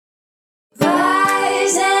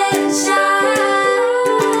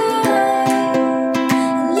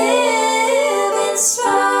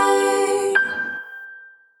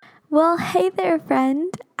Hey there,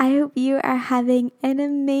 friend. I hope you are having an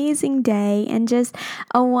amazing day and just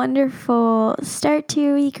a wonderful start to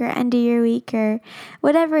your week or end of your week or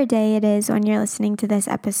whatever day it is when you're listening to this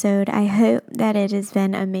episode. I hope that it has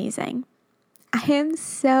been amazing. I am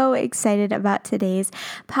so excited about today's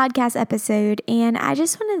podcast episode, and I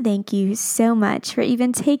just want to thank you so much for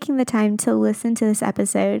even taking the time to listen to this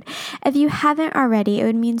episode. If you haven't already, it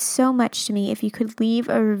would mean so much to me if you could leave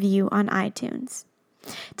a review on iTunes.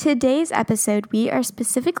 Today's episode, we are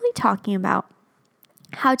specifically talking about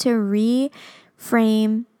how to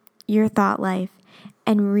reframe your thought life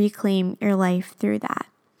and reclaim your life through that.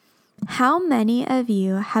 How many of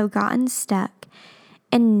you have gotten stuck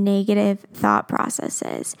in negative thought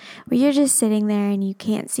processes where you're just sitting there and you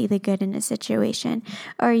can't see the good in a situation,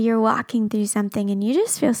 or you're walking through something and you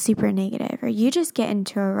just feel super negative, or you just get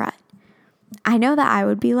into a rut? I know that I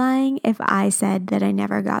would be lying if I said that I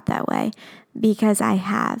never got that way, because I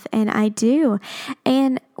have, and I do.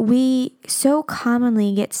 And we so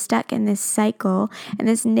commonly get stuck in this cycle, and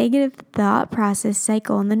this negative thought process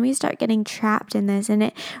cycle, and then we start getting trapped in this, and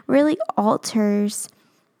it really alters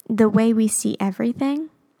the way we see everything,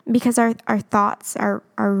 because our thoughts are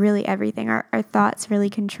really everything. Our thoughts really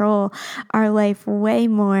control our life way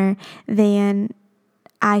more than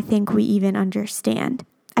I think we even understand.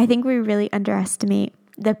 I think we really underestimate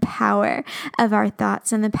the power of our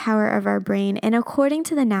thoughts and the power of our brain. And according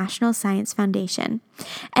to the National Science Foundation,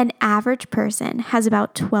 an average person has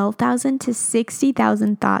about 12,000 to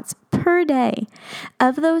 60,000 thoughts per day.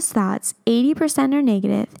 Of those thoughts, 80% are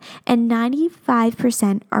negative and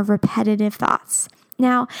 95% are repetitive thoughts.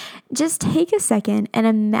 Now, just take a second and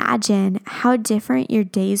imagine how different your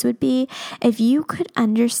days would be if you could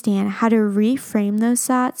understand how to reframe those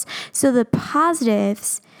thoughts so the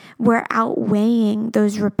positives were outweighing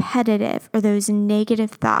those repetitive or those negative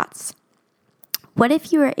thoughts. What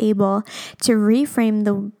if you were able to reframe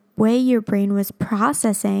the way your brain was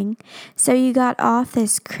processing so you got off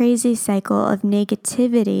this crazy cycle of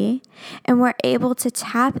negativity and were able to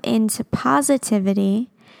tap into positivity?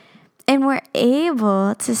 And we're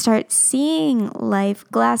able to start seeing life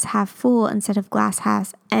glass half full instead of glass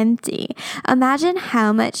half empty. Imagine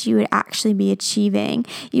how much you would actually be achieving.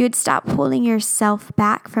 You would stop holding yourself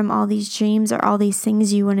back from all these dreams or all these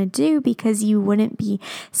things you want to do because you wouldn't be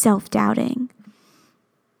self-doubting.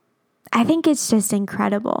 I think it's just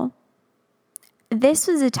incredible. This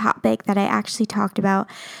was a topic that I actually talked about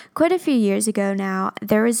quite a few years ago now.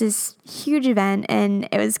 There was this huge event, and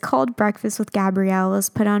it was called Breakfast with Gabrielle. It was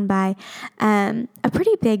put on by a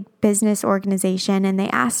pretty big business organization, and they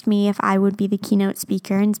asked me if I would be the keynote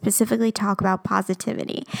speaker and specifically talk about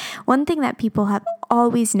positivity. One thing that people have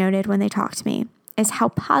always noted when they talk to me is how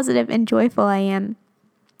positive and joyful I am.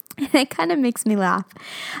 And it kind of makes me laugh.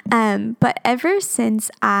 But ever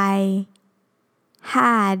since I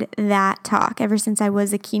had that talk, ever since I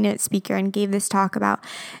was a keynote speaker and gave this talk about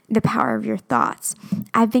the power of your thoughts,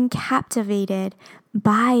 I've been captivated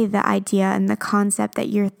by the idea and the concept that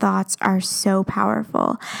your thoughts are so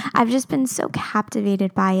powerful. I've just been so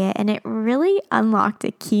captivated by it, and it really unlocked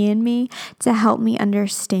a key in me to help me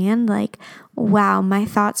understand, like, wow, my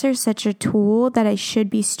thoughts are such a tool that I should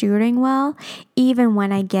be stewarding well, even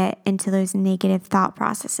when I get into those negative thought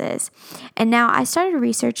processes. And now I started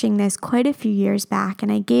researching this quite a few years back,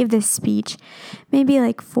 and I gave this speech maybe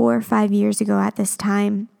like 4 or 5 years ago at this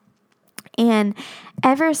time. And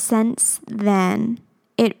ever since then,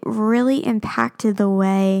 it really impacted the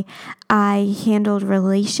way I handled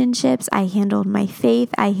relationships, I handled my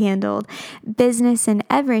faith, I handled business and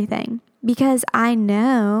everything. Because I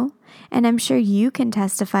know, and I'm sure you can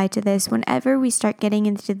testify to this, whenever we start getting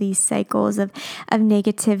into these cycles of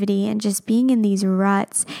negativity and just being in these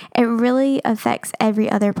ruts, it really affects every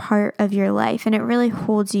other part of your life, and it really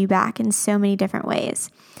holds you back in so many different ways.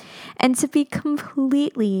 And to be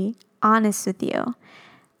completely honest with you,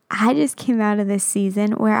 I just came out of this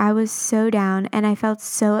season where I was so down and I felt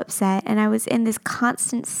so upset, and I was in this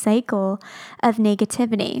constant cycle of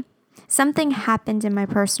negativity. Something happened in my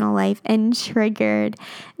personal life and triggered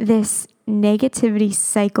this negativity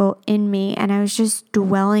cycle in me, and I was just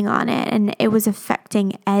dwelling on it, and it was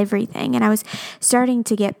affecting everything, and I was starting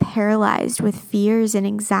to get paralyzed with fears and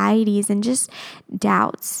anxieties and just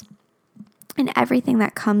doubts and everything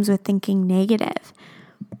that comes with thinking negative.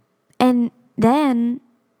 And then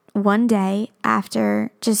one day,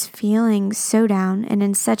 after just feeling so down and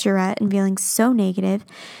in such a rut and feeling so negative,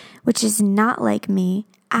 which is not like me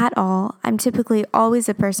at all, I'm typically always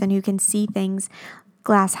a person who can see things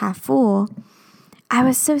glass half full. I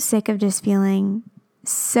was so sick of just feeling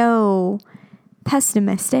so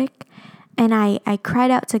pessimistic And I cried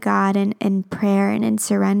out to God in prayer and in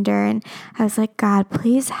surrender. And I was like, God,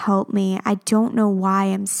 please help me. I don't know why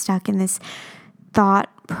I'm stuck in this thought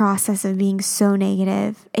process of being so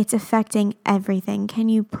negative. It's affecting everything. Can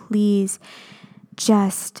you please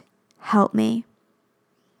just help me?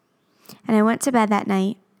 And I went to bed that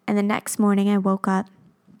night. And the next morning I woke up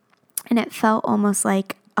and it felt almost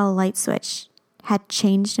like a light switch had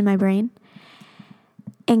changed in my brain.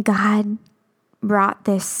 And God brought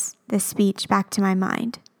this speech back to my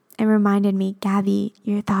mind and reminded me, Gabby,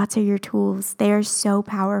 your thoughts are your tools. They are so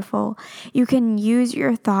powerful. You can use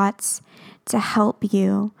your thoughts to help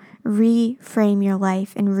you reframe your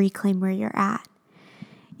life and reclaim where you're at.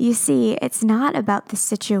 You see, it's not about the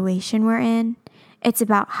situation we're in. It's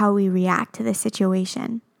about how we react to the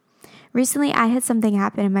situation. Recently, I had something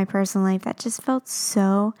happen in my personal life that just felt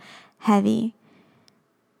so heavy.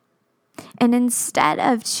 And instead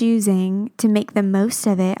of choosing to make the most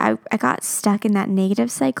of it, I got stuck in that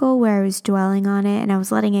negative cycle where I was dwelling on it and I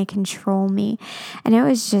was letting it control me. And it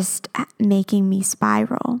was just making me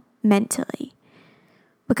spiral mentally.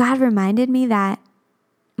 But God reminded me that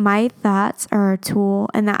my thoughts are a tool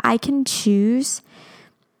and that I can choose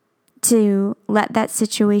to let that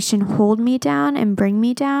situation hold me down and bring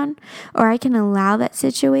me down, or I can allow that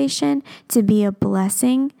situation to be a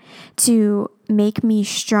blessing, to make me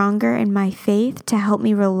stronger in my faith, to help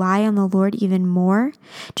me rely on the Lord even more,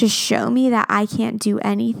 to show me that I can't do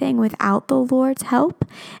anything without the Lord's help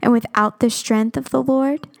and without the strength of the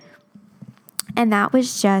Lord. And that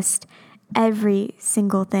was just every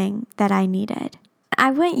single thing that I needed. I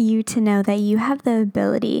want you to know that you have the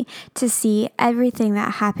ability to see everything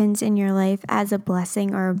that happens in your life as a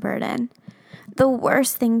blessing or a burden. The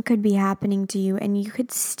worst thing could be happening to you and you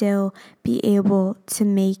could still be able to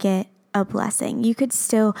make it a blessing. You could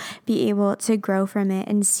still be able to grow from it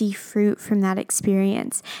and see fruit from that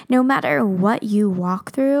experience. No matter what you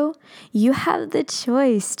walk through, you have the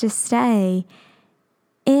choice to stay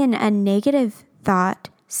in a negative thought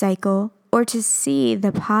cycle or to see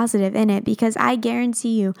the positive in it, because I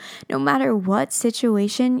guarantee you, no matter what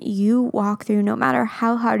situation you walk through, no matter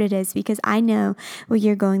how hard it is, because I know what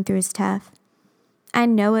you're going through is tough. I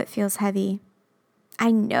know it feels heavy.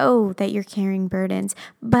 I know that you're carrying burdens,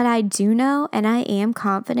 but I do know and I am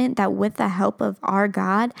confident that with the help of our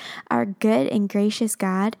God, our good and gracious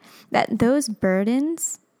God, that those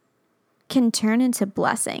burdens can turn into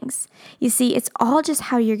blessings. You see, it's all just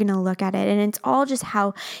how you're going to look at it, and it's all just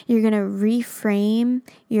how you're going to reframe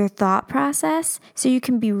your thought process so you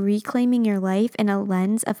can be reclaiming your life in a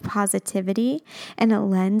lens of positivity and a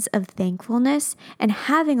lens of thankfulness and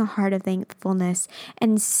having a heart of thankfulness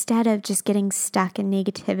instead of just getting stuck in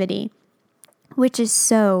negativity, which is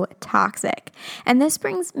so toxic. And this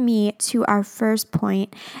brings me to our first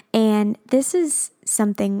point, and this is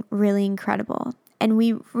something really incredible. And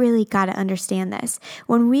we really got to understand this.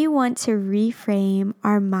 When we want to reframe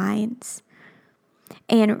our minds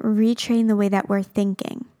and retrain the way that we're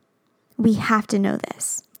thinking, we have to know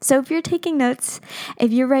this. So if you're taking notes,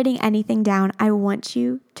 if you're writing anything down, I want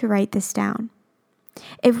you to write this down.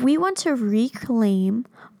 If we want to reclaim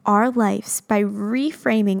our lives by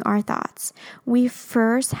reframing our thoughts, we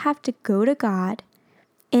first have to go to God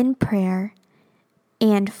in prayer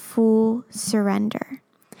and full surrender.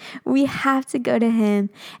 We have to go to Him,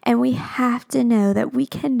 and we have to know that we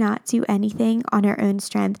cannot do anything on our own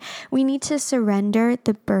strength. We need to surrender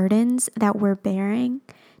the burdens that we're bearing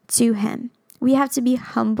to Him. We have to be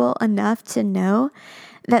humble enough to know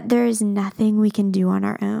that there is nothing we can do on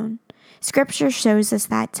our own. Scripture shows us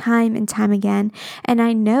that time and time again, and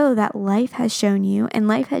I know that life has shown you and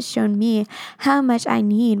life has shown me how much I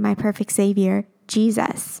need my perfect Savior,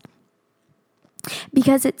 Jesus.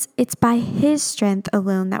 Because it's by His strength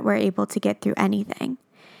alone that we're able to get through anything.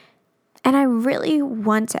 And I really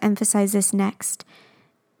want to emphasize this next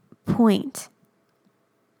point.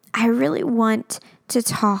 I really want to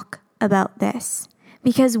talk about this,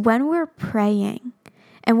 because when we're praying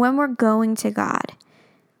and when we're going to God,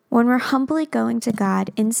 when we're humbly going to God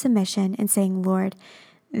in submission and saying, Lord,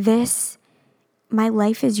 my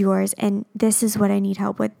life is yours and this is what I need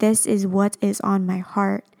help with. This is what is on my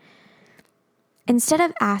heart. Instead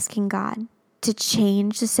of asking God to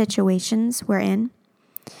change the situations we're in,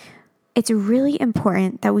 it's really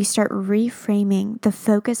important that we start reframing the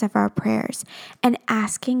focus of our prayers and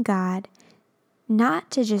asking God not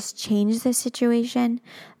to just change the situation,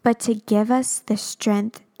 but to give us the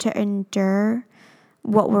strength to endure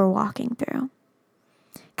what we're walking through.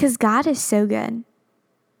 Because God is so good,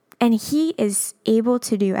 and He is able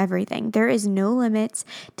to do everything. There is no limits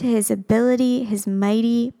to His ability, His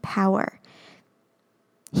mighty power.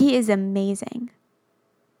 He is amazing.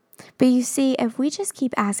 But you see, if we just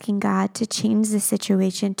keep asking God to change the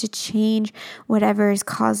situation, to change whatever is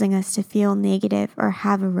causing us to feel negative or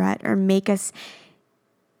have a rut or make us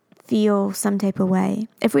feel some type of way,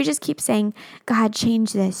 if we just keep saying, God,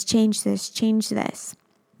 change this, change this, change this,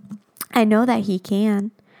 I know that He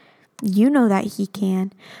can. You know that He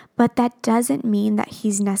can. But that doesn't mean that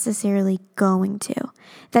He's necessarily going to.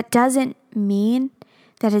 That doesn't mean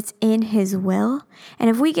that it's in His will. And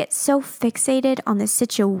if we get so fixated on the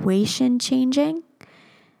situation changing,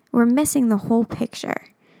 we're missing the whole picture.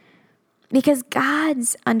 Because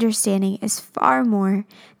God's understanding is far more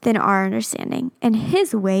than our understanding, and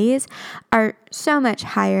His ways are so much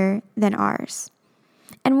higher than ours.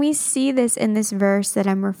 And we see this in this verse that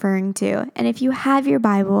I'm referring to. And if you have your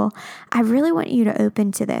Bible, I really want you to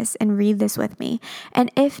open to this and read this with me.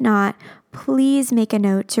 And if not, please make a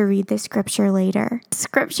note to read the scripture later. The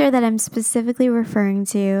scripture that I'm specifically referring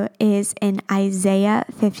to is in Isaiah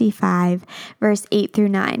 55, verse 8 through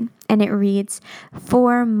 9. And it reads,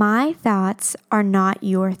 "For my thoughts are not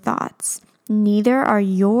your thoughts, neither are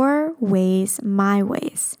your ways my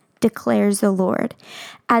ways, declares the Lord.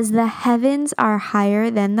 As the heavens are higher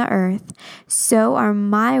than the earth, so are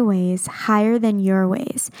my ways higher than your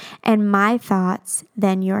ways, and my thoughts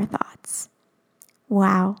than your thoughts."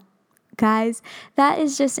 Wow. Guys, that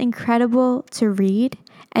is just incredible to read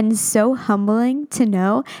and so humbling to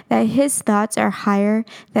know that His thoughts are higher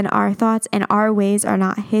than our thoughts and our ways are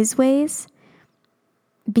not His ways,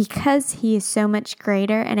 because He is so much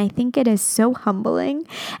greater. And I think it is so humbling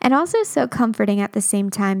and also so comforting at the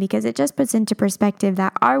same time, because it just puts into perspective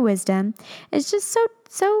that our wisdom is just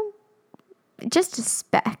just a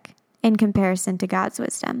speck in comparison to God's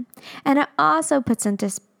wisdom. And it also puts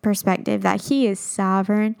into perspective that He is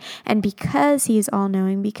sovereign, and because He is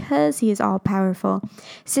all-knowing, because He is all-powerful,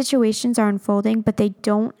 situations are unfolding, but they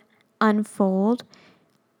don't unfold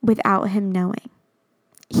without Him knowing.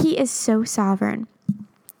 He is so sovereign,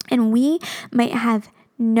 and we might have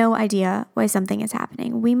no idea why something is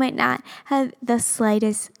happening. We might not have the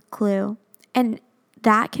slightest clue, and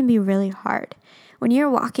that can be really hard. When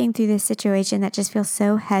you're walking through this situation that just feels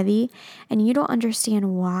so heavy and you don't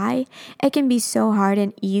understand why, it can be so hard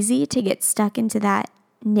and easy to get stuck into that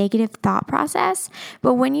negative thought process.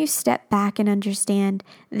 But when you step back and understand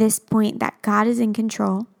this point that God is in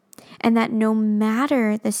control and that no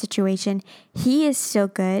matter the situation, He is still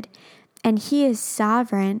good and He is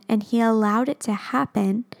sovereign and He allowed it to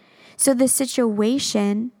happen, so the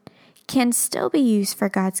situation can still be used for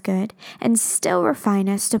God's good and still refine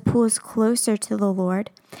us to pull us closer to the Lord.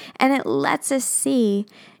 And it lets us see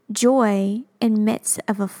joy in midst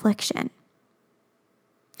of affliction.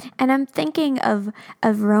 And I'm thinking of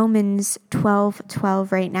Romans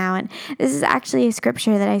 12:12 right now. And this is actually a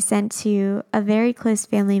scripture that I sent to a very close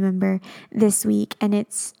family member this week. And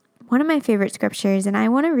it's one of my favorite scriptures, and I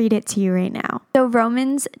want to read it to you right now. So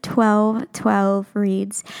Romans 12:12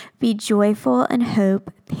 reads, "Be joyful in hope,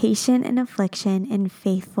 patient in affliction, and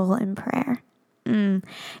faithful in prayer."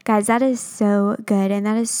 Guys, that is so good, and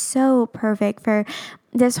that is so perfect for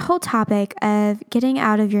this whole topic of getting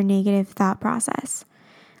out of your negative thought process.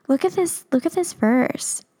 Look at this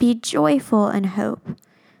verse. Be joyful in hope.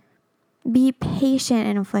 Be patient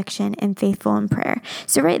in affliction and faithful in prayer.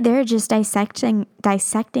 So right there, just dissecting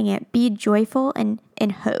it, be joyful and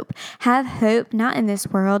in hope. Have hope, not in this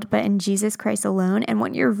world, but in Jesus Christ alone. And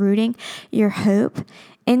when you're rooting your hope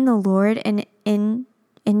in the Lord and in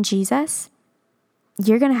Jesus,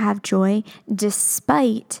 you're going to have joy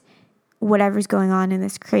despite whatever's going on in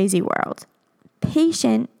this crazy world.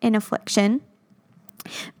 Patient in affliction.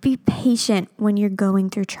 Be patient when you're going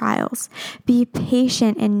through trials. Be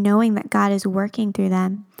patient in knowing that God is working through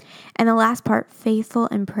them. And the last part, faithful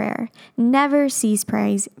in prayer. Never cease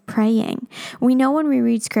praying. We know when we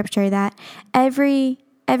read scripture that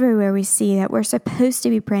everywhere we see that we're supposed to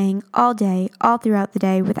be praying all day, all throughout the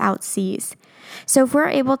day without cease. So if we're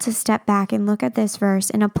able to step back and look at this verse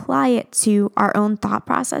and apply it to our own thought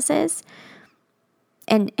processes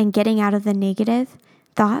and getting out of the negative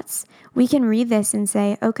thoughts, we can read this and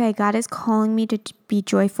say, okay, God is calling me to be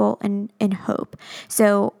joyful and in hope.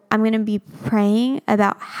 So I'm going to be praying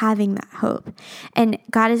about having that hope. And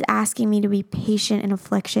God is asking me to be patient in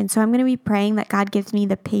affliction. So I'm going to be praying that God gives me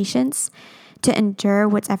the patience to endure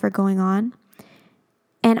what's ever going on.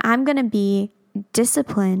 And I'm going to be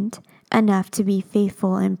disciplined enough to be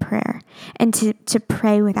faithful in prayer and to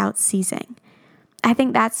pray without ceasing. I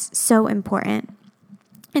think that's so important.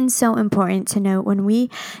 And so important to note, when we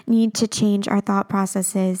need to change our thought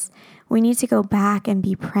processes, we need to go back and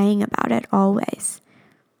be praying about it always.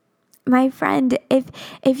 my friend,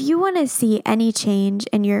 if you want to see any change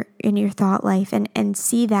in your thought life and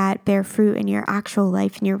see that bear fruit in your actual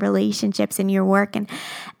life, in your relationships, in your work, and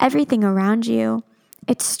everything around you,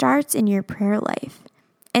 it starts in your prayer life.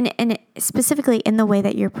 And specifically in the way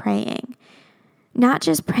that you're praying. Not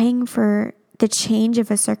just praying for the change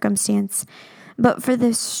of a circumstance, but for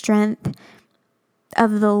the strength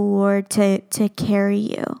of the Lord to carry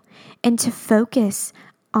you and to focus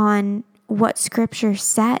on what Scripture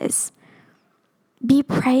says. Be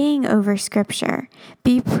praying over Scripture.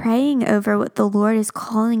 Be praying over what the Lord is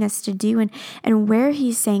calling us to do and where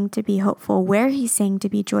He's saying to be hopeful, where He's saying to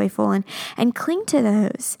be joyful, and cling to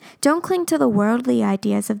those. Don't cling to the worldly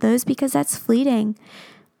ideas of those because that's fleeting.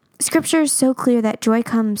 Scripture is so clear that joy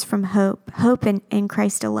comes from hope in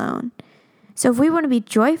Christ alone. So if we want to be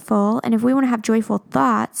joyful and if we want to have joyful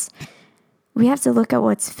thoughts, we have to look at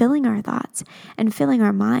what's filling our thoughts and filling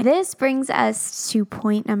our mind. This brings us to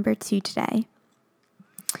point number 2 today.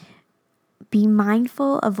 Be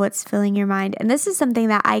mindful of what's filling your mind. And this is something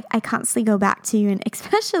that I constantly go back to, and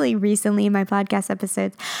especially recently in my podcast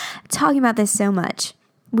episodes, talking about this so much.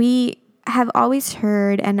 We have always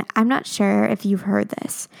heard, and I'm not sure if you've heard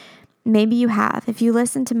this. Maybe you have. If you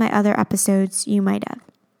listen to my other episodes, you might have.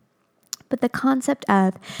 But the concept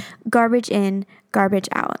of garbage in, garbage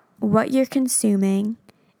out. What you're consuming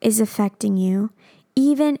is affecting you,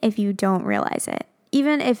 even if you don't realize it.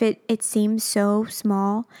 Even if it seems so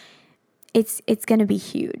small, it's going to be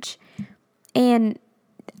huge. And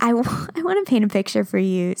I want to paint a picture for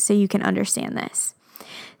you so you can understand this.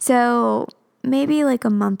 So maybe like a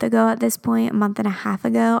month ago at this point, a month and a half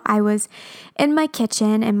ago, I was in my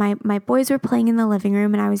kitchen and my boys were playing in the living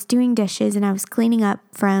room and I was doing dishes and I was cleaning up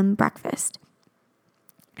from breakfast.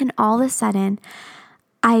 And all of a sudden,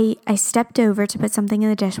 I stepped over to put something in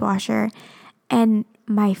the dishwasher and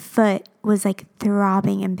my foot was like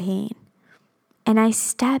throbbing in pain. And I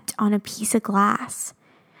stepped on a piece of glass.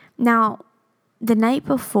 Now, the night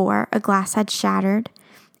before, a glass had shattered.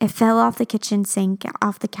 It fell off the kitchen sink,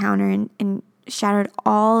 off the counter, and shattered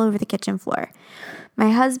all over the kitchen floor.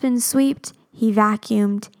 My husband swept, he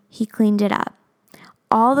vacuumed, he cleaned it up.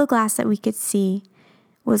 All the glass that we could see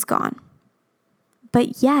was gone.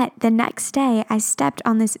 But yet, the next day, I stepped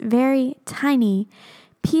on this very tiny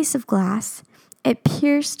piece of glass. It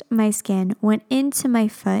pierced my skin, went into my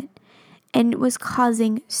foot, and was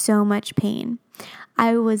causing so much pain.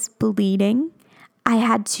 I was bleeding. I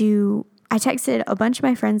texted a bunch of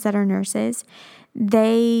my friends that are nurses.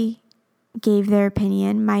 They gave their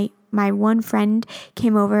opinion. My one friend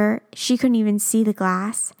came over. She couldn't even see the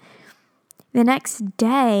glass. The next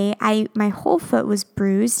day, my whole foot was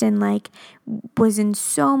bruised and was in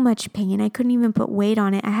so much pain. I couldn't even put weight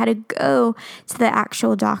on it. I had to go to the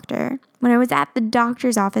actual doctor. When I was at the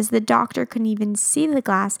doctor's office, the doctor couldn't even see the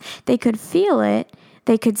glass. They could feel it.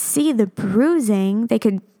 They could see the bruising. They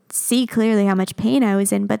could see clearly how much pain I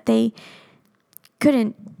was in, but they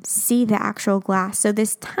couldn't see the actual glass. So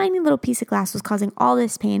this tiny little piece of glass was causing all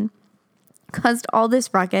this pain, caused all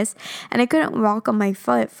this ruckus, and I couldn't walk on my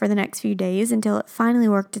foot for the next few days until it finally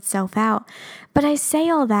worked itself out. But I say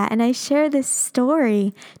all that and I share this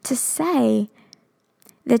story to say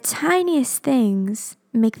the tiniest things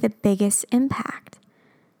make the biggest impact.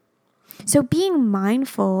 So being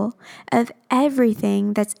mindful of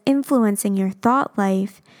everything that's influencing your thought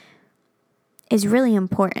life is really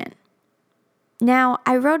important. Now,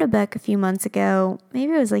 I wrote a book a few months ago.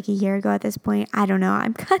 Maybe it was like a year ago at this point. I don't know.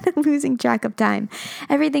 I'm kind of losing track of time.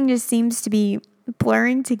 Everything just seems to be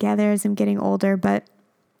blurring together as I'm getting older. But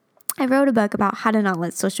I wrote a book about how to not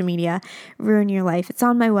let social media ruin your life. It's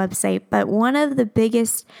on my website. But one of the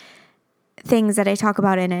biggest things that I talk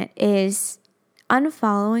about in it is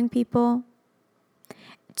unfollowing people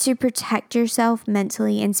to protect yourself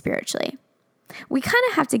mentally and spiritually. We kind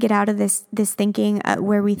of have to get out of this thinking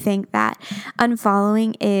where we think that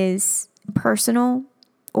unfollowing is personal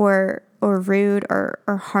or rude or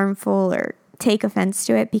harmful or take offense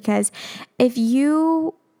to it. Because if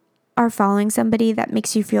you are following somebody that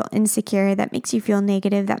makes you feel insecure, that makes you feel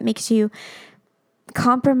negative, that makes you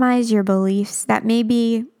compromise your beliefs, that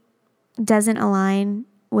maybe doesn't align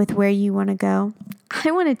with where you want to go,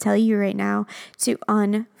 I want to tell you right now to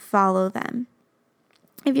unfollow them.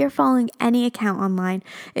 If you're following any account online,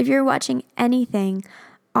 if you're watching anything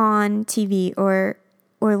on TV or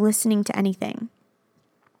listening to anything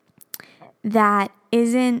that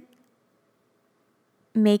isn't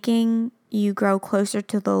making you grow closer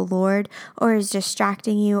to the Lord or is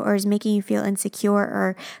distracting you or is making you feel insecure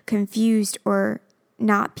or confused or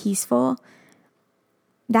not peaceful,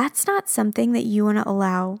 that's not something that you want to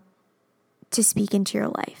allow to speak into your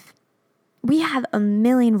life. We have a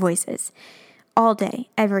million voices all day,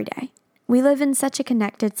 every day. We live in such a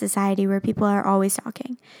connected society where people are always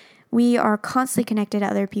talking. We are constantly connected to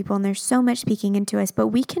other people, and there's so much speaking into us, but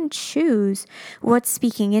we can choose what's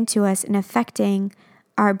speaking into us and affecting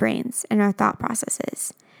our brains and our thought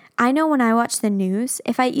processes. I know when I watch the news,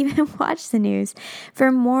 if I even watch the news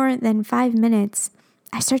for more than 5 minutes,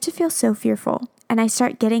 I start to feel so fearful and I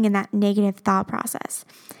start getting in that negative thought process.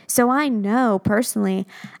 So I know personally,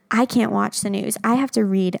 I can't watch the news. I have to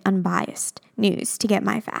read unbiased news to get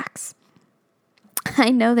my facts.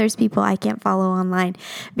 I know there's people I can't follow online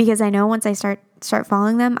because I know once I start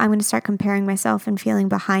following them, I'm going to start comparing myself and feeling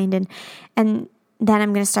behind, and then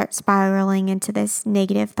I'm going to start spiraling into this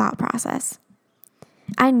negative thought process.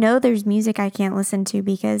 I know there's music I can't listen to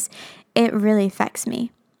because it really affects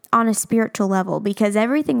me on a spiritual level, because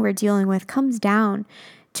everything we're dealing with comes down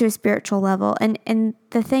to a spiritual level. And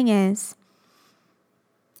the thing is,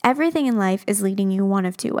 everything in life is leading you one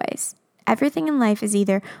of two ways. Everything in life is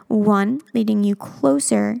either, one, leading you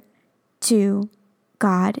closer to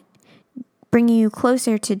God, bringing you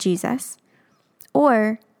closer to Jesus,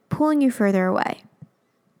 or pulling you further away.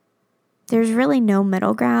 There's really no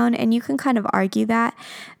middle ground, and you can kind of argue that,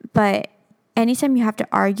 but anytime you have to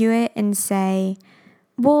argue it and say,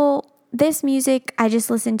 well, this music I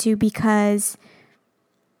just listen to because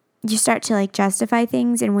you start to justify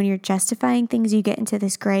things, and when you're justifying things, you get into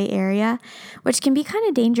this gray area, which can be kind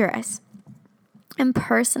of dangerous. And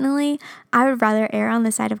personally, I would rather err on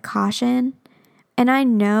the side of caution. And I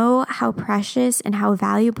know how precious and how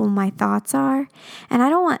valuable my thoughts are. And I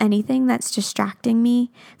don't want anything that's distracting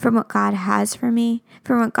me from what God has for me,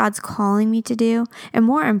 from what God's calling me to do. And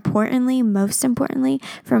most importantly,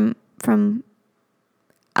 from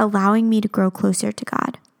allowing me to grow closer to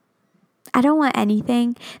God. I don't want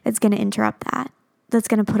anything that's going to interrupt that, that's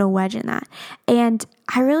going to put a wedge in that. And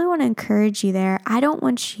I really want to encourage you there. I don't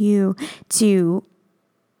want you to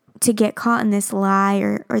get caught in this lie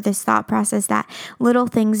or this thought process that little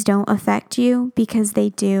things don't affect you, because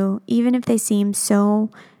they do, even if they seem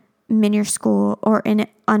so minuscule or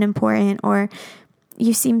unimportant, or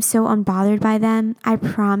you seem so unbothered by them. I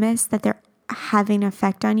promise that they're having an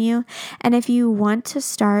effect on you. And if you want to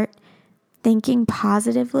start thinking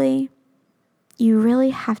positively, you really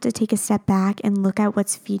have to take a step back and look at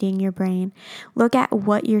what's feeding your brain. Look at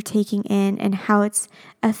what you're taking in and how it's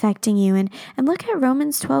affecting you. And look at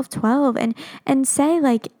Romans 12:12 and say,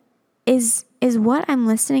 is what I'm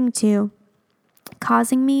listening to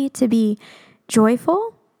causing me to be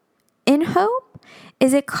joyful in hope?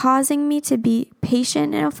 Is it causing me to be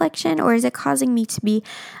patient in affliction? Or is it causing me to be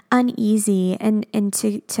uneasy and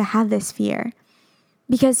to have this fear?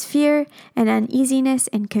 Because fear and uneasiness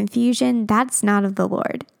and confusion, that's not of the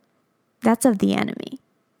Lord. That's of the enemy.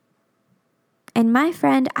 And my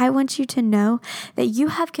friend, I want you to know that you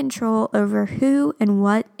have control over who and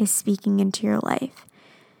what is speaking into your life.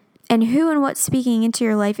 And who and what's speaking into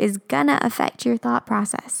your life is gonna affect your thought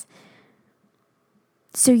process.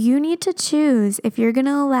 So you need to choose if you're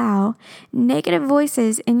gonna allow negative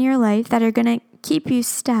voices in your life that are gonna keep you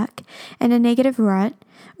stuck in a negative rut,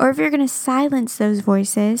 or if you're going to silence those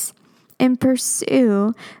voices and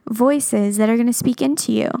pursue voices that are going to speak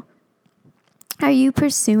into you. Are you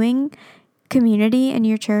pursuing community in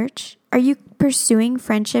your church? Are you pursuing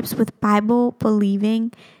friendships with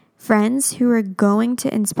Bible-believing friends who are going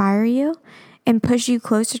to inspire you and push you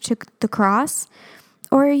closer to the cross?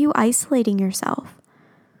 Or are you isolating yourself?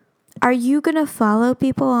 Are you going to follow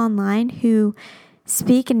people online who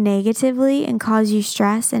speak negatively and cause you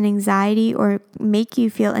stress and anxiety, or make you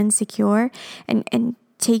feel insecure and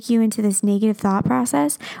take you into this negative thought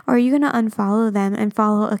process? Or are you going to unfollow them and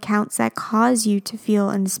follow accounts that cause you to feel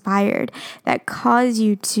inspired, that cause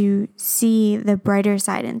you to see the brighter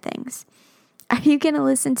side in things? Are you going to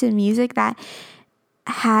listen to music that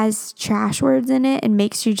has trash words in it and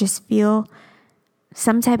makes you just feel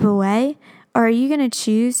some type of way? Or are you going to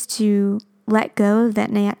choose to let go of that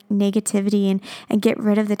negativity and get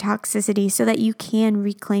rid of the toxicity so that you can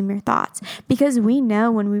reclaim your thoughts? Because we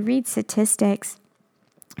know, when we read statistics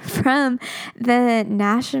from the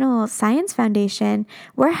National Science Foundation,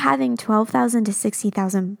 we're having 12,000 to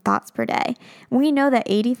 60,000 thoughts per day. We know that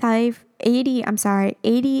 80%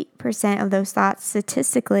 of those thoughts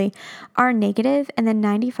statistically are negative, and then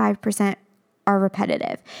 95% are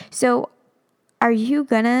repetitive. So are you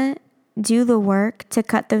gonna do the work to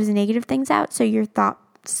cut those negative things out so your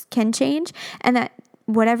thoughts can change, and that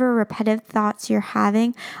whatever repetitive thoughts you're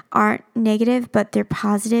having aren't negative, but they're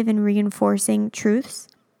positive and reinforcing truths?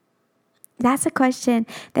 That's a question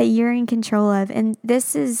that you're in control of. And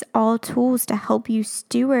this is all tools to help you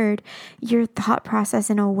steward your thought process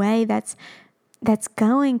in a way that's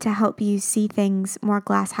going to help you see things more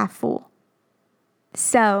glass half full.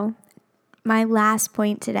 So, my last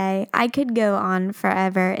point today, I could go on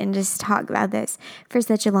forever and just talk about this for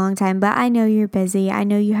such a long time, but I know you're busy. I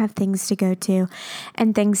know you have things to go to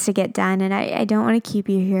and things to get done, and I don't want to keep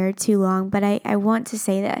you here too long, but I want to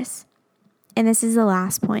say this, and this is the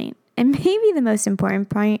last point, and maybe the most important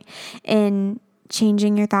point in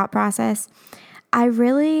changing your thought process. I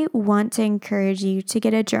really want to encourage you to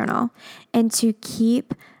get a journal and to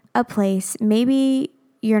keep a place. Maybe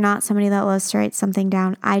you're not somebody that loves to write something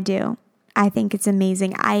down. I do. I think it's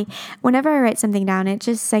amazing. Whenever I write something down, it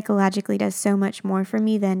just psychologically does so much more for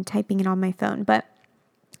me than typing it on my phone. But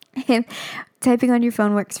if typing on your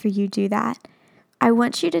phone works for you, do that. I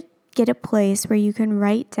want you to get a place where you can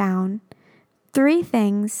write down 3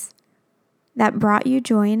 things that brought you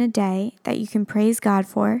joy in a day that you can praise God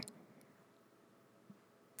for,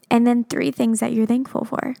 and then 3 things that you're thankful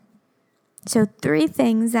for. So 3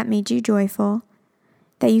 things that made you joyful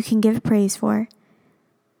that you can give praise for,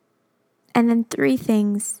 and then 3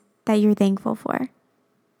 things that you're thankful for.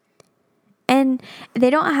 And they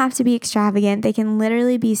don't have to be extravagant. They can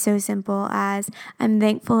literally be so simple as, I'm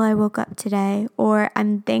thankful I woke up today, or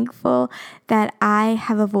I'm thankful that I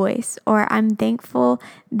have a voice, or I'm thankful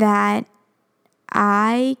that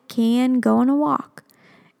I can go on a walk.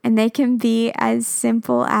 And they can be as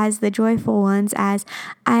simple as the joyful ones as,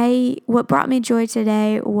 what brought me joy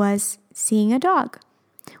today was seeing a dog.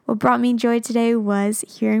 What brought me joy today was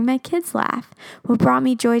hearing my kids laugh. What brought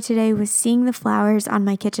me joy today was seeing the flowers on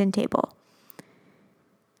my kitchen table.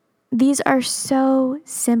 These are so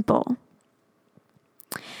simple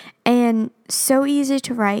and so easy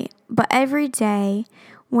to write, but every day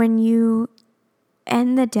when you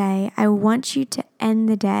end the day, I want you to end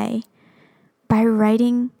the day by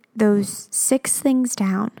writing those 6 things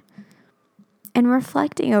down and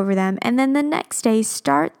reflecting over them. And then the next day,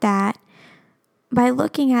 start that by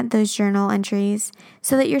looking at those journal entries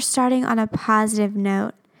so that you're starting on a positive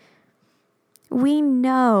note. We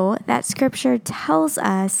know that scripture tells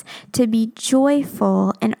us to be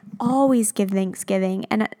joyful and always give thanksgiving.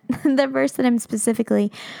 And the verse that I'm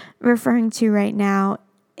specifically referring to right now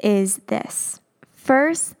is this.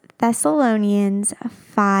 1 Thessalonians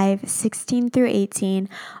 5:16-18.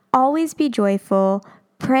 Always be joyful,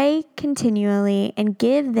 pray continually, and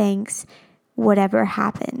give thanks whatever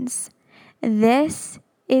happens. This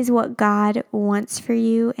is what God wants for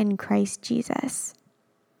you in Christ Jesus.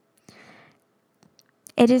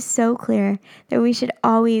 It is so clear that we should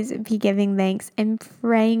always be giving thanks and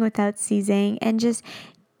praying without ceasing and just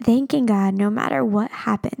thanking God no matter what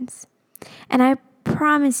happens. And I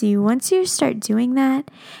promise you, once you start doing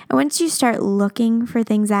that, and once you start looking for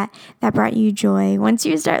things that brought you joy, once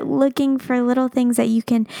you start looking for little things that you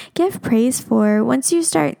can give praise for, once you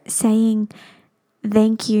start saying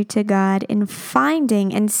thank you to God and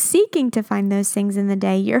finding and seeking to find those things in the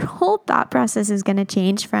day, your whole thought process is going to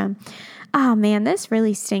change from, oh man, this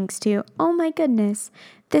really stinks, to, oh my goodness,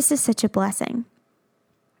 this is such a blessing.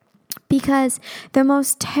 Because the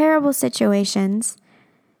most terrible situations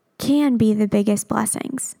can be the biggest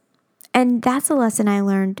blessings. And that's a lesson I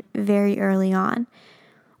learned very early on.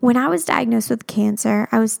 When I was diagnosed with cancer,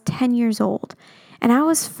 I was 10 years old. And I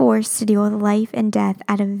was forced to deal with life and death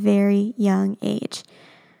at a very young age.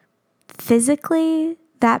 Physically,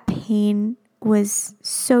 that pain was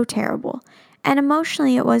so terrible. And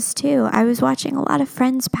emotionally, it was too. I was watching a lot of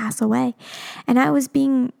friends pass away. And I was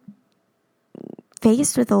being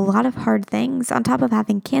faced with a lot of hard things. On top of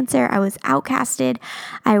having cancer, I was outcasted.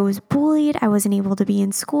 I was bullied. I wasn't able to be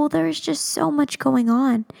in school. There was just so much going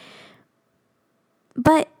on.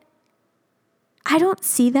 But I don't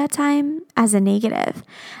see that time as a negative.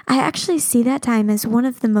 I actually see that time as one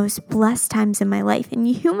of the most blessed times in my life. And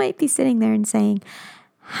you might be sitting there and saying,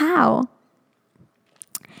 how?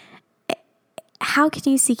 How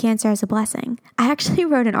can you see cancer as a blessing? I actually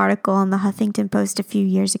wrote an article on the Huffington Post a few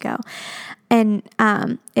years ago. And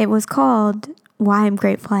it was called Why I'm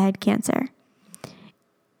Grateful I Had Cancer.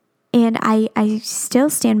 And I still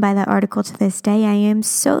stand by that article to this day. I am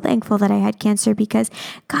so thankful that I had cancer because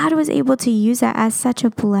God was able to use that as such a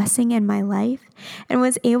blessing in my life and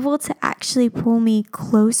was able to actually pull me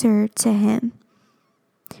closer to Him.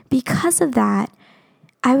 Because of that,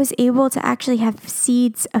 I was able to actually have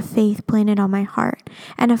seeds of faith planted on my heart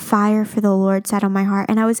and a fire for the Lord set on my heart.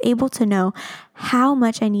 And I was able to know how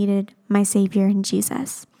much I needed my Savior in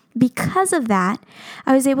Jesus. Because of that,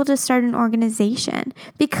 I was able to start an organization.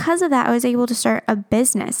 Because of that, I was able to start a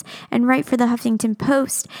business and write for the Huffington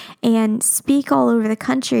Post and speak all over the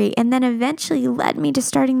country, and then eventually led me to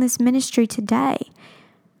starting this ministry today.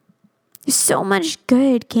 So much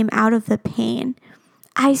good came out of the pain.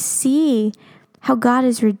 I see how God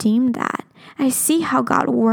has redeemed that. I see how God works